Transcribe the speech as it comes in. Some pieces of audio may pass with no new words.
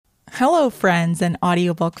Hello, friends and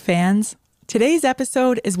audiobook fans. Today's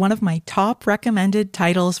episode is one of my top recommended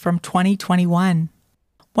titles from 2021.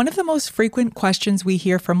 One of the most frequent questions we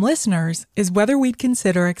hear from listeners is whether we'd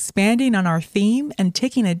consider expanding on our theme and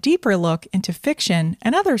taking a deeper look into fiction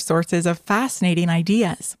and other sources of fascinating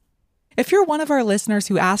ideas. If you're one of our listeners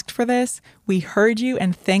who asked for this, we heard you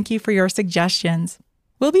and thank you for your suggestions.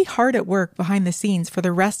 We'll be hard at work behind the scenes for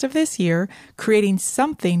the rest of this year, creating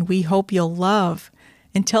something we hope you'll love.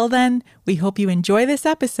 Until then, we hope you enjoy this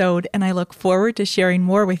episode, and I look forward to sharing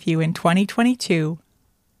more with you in 2022.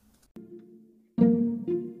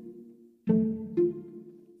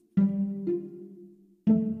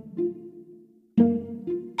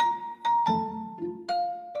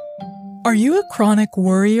 Are you a chronic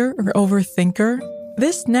worrier or overthinker?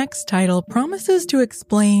 This next title promises to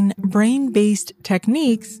explain brain-based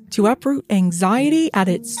techniques to uproot anxiety at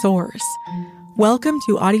its source. Welcome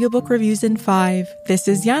to Audiobook Reviews in 5. This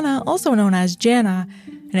is Yana, also known as Jana,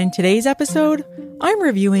 and in today's episode, I'm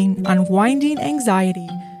reviewing Unwinding Anxiety.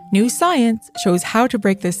 New science shows how to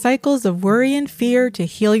break the cycles of worry and fear to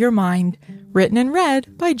heal your mind. Written and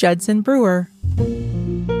read by Judson Brewer.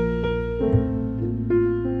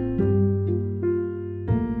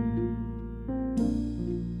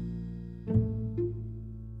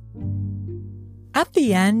 At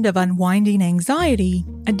the end of Unwinding Anxiety,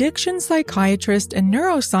 addiction psychiatrist and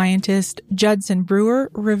neuroscientist Judson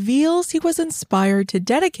Brewer reveals he was inspired to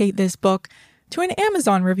dedicate this book to an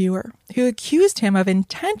Amazon reviewer who accused him of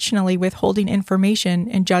intentionally withholding information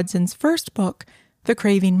in Judson's first book, The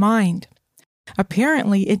Craving Mind.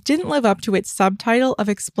 Apparently, it didn't live up to its subtitle of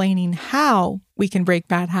explaining how we can break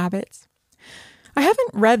bad habits. I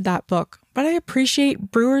haven't read that book, but I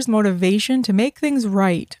appreciate Brewer's motivation to make things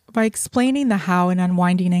right by explaining the how in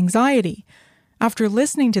Unwinding Anxiety. After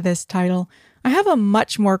listening to this title, I have a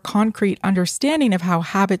much more concrete understanding of how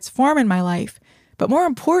habits form in my life, but more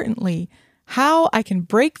importantly, how I can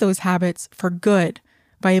break those habits for good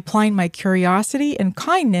by applying my curiosity and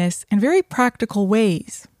kindness in very practical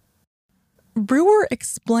ways. Brewer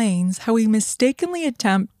explains how we mistakenly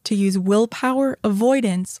attempt to use willpower,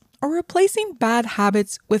 avoidance, or replacing bad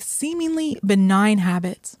habits with seemingly benign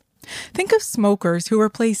habits. Think of smokers who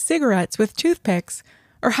replace cigarettes with toothpicks,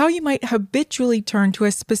 or how you might habitually turn to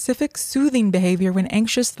a specific soothing behavior when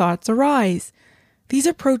anxious thoughts arise. These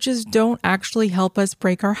approaches don't actually help us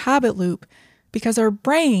break our habit loop because our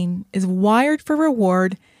brain is wired for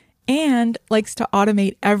reward and likes to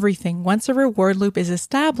automate everything once a reward loop is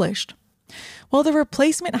established. While the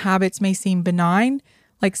replacement habits may seem benign,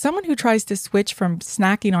 like someone who tries to switch from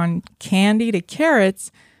snacking on candy to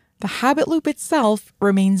carrots, the habit loop itself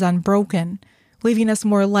remains unbroken, leaving us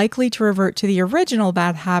more likely to revert to the original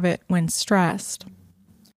bad habit when stressed.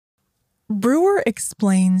 Brewer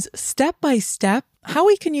explains step by step how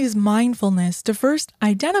we can use mindfulness to first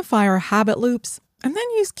identify our habit loops and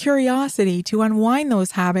then use curiosity to unwind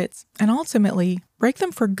those habits and ultimately break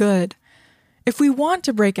them for good. If we want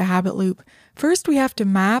to break a habit loop, first we have to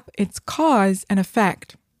map its cause and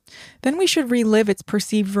effect. Then we should relive its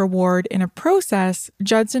perceived reward in a process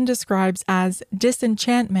Judson describes as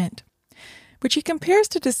disenchantment, which he compares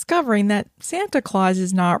to discovering that Santa Claus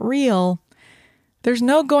is not real. There's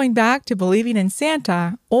no going back to believing in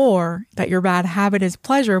Santa or that your bad habit is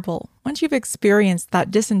pleasurable once you've experienced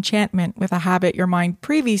that disenchantment with a habit your mind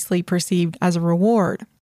previously perceived as a reward.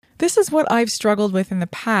 This is what I've struggled with in the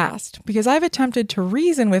past because I've attempted to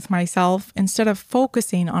reason with myself instead of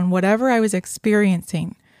focusing on whatever I was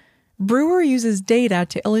experiencing. Brewer uses data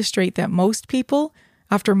to illustrate that most people,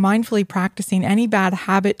 after mindfully practicing any bad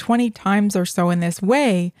habit 20 times or so in this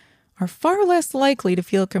way, are far less likely to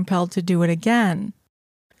feel compelled to do it again.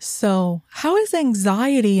 So, how is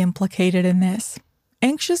anxiety implicated in this?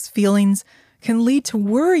 Anxious feelings can lead to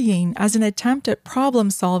worrying as an attempt at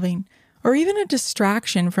problem solving, or even a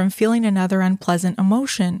distraction from feeling another unpleasant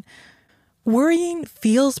emotion. Worrying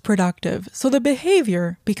feels productive, so the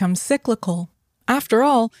behavior becomes cyclical. After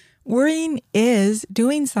all, worrying is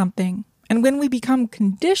doing something, and when we become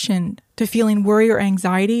conditioned to feeling worry or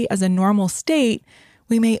anxiety as a normal state,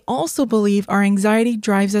 we may also believe our anxiety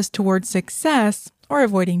drives us towards success or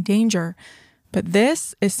avoiding danger. But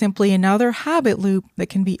this is simply another habit loop that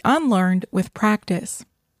can be unlearned with practice.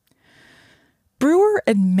 Brewer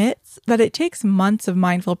admits that it takes months of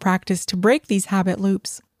mindful practice to break these habit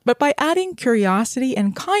loops, but by adding curiosity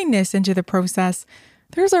and kindness into the process,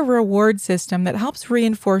 there's a reward system that helps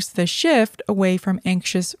reinforce the shift away from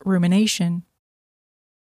anxious rumination.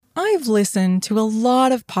 I've listened to a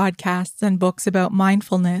lot of podcasts and books about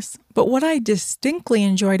mindfulness, but what I distinctly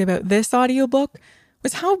enjoyed about this audiobook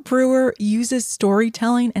was how Brewer uses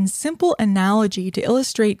storytelling and simple analogy to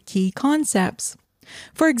illustrate key concepts.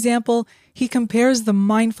 For example, he compares the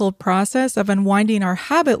mindful process of unwinding our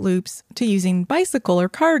habit loops to using bicycle or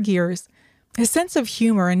car gears. His sense of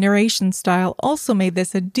humor and narration style also made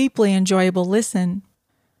this a deeply enjoyable listen.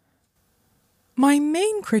 My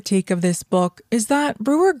main critique of this book is that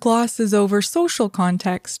Brewer glosses over social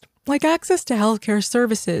context, like access to healthcare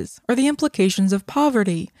services or the implications of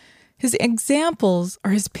poverty. His examples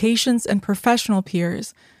are his patients and professional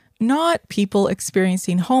peers, not people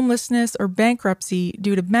experiencing homelessness or bankruptcy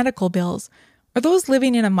due to medical bills, or those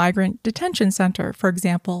living in a migrant detention center, for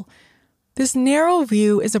example. This narrow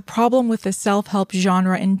view is a problem with the self-help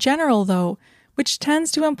genre in general, though, which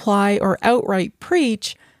tends to imply or outright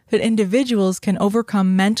preach that individuals can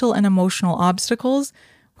overcome mental and emotional obstacles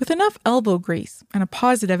with enough elbow grease and a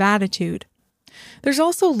positive attitude. There's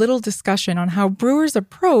also little discussion on how Brewer's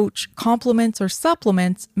approach complements or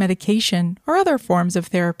supplements medication or other forms of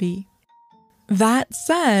therapy. That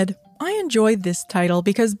said, I enjoyed this title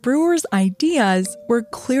because Brewer's ideas were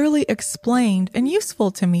clearly explained and useful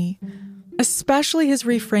to me, especially his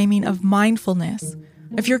reframing of mindfulness.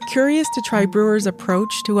 If you're curious to try Brewer's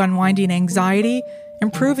approach to unwinding anxiety,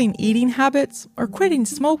 improving eating habits, or quitting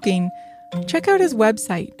smoking, check out his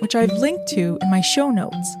website, which I've linked to in my show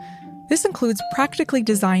notes. This includes practically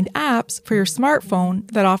designed apps for your smartphone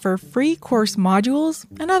that offer free course modules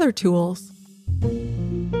and other tools.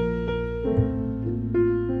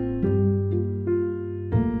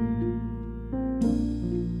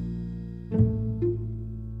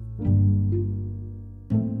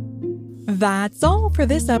 That's all for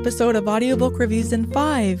this episode of Audiobook Reviews in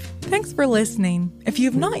 5. Thanks for listening. If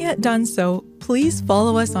you've not yet done so, please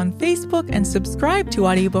follow us on Facebook and subscribe to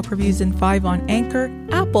Audiobook Reviews in 5 on Anchor,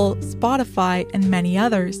 Apple, Spotify, and many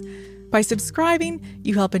others. By subscribing,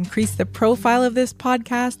 you help increase the profile of this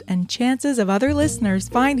podcast and chances of other listeners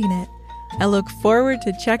finding it. I look forward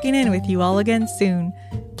to checking in with you all again soon.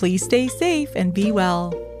 Please stay safe and be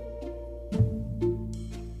well.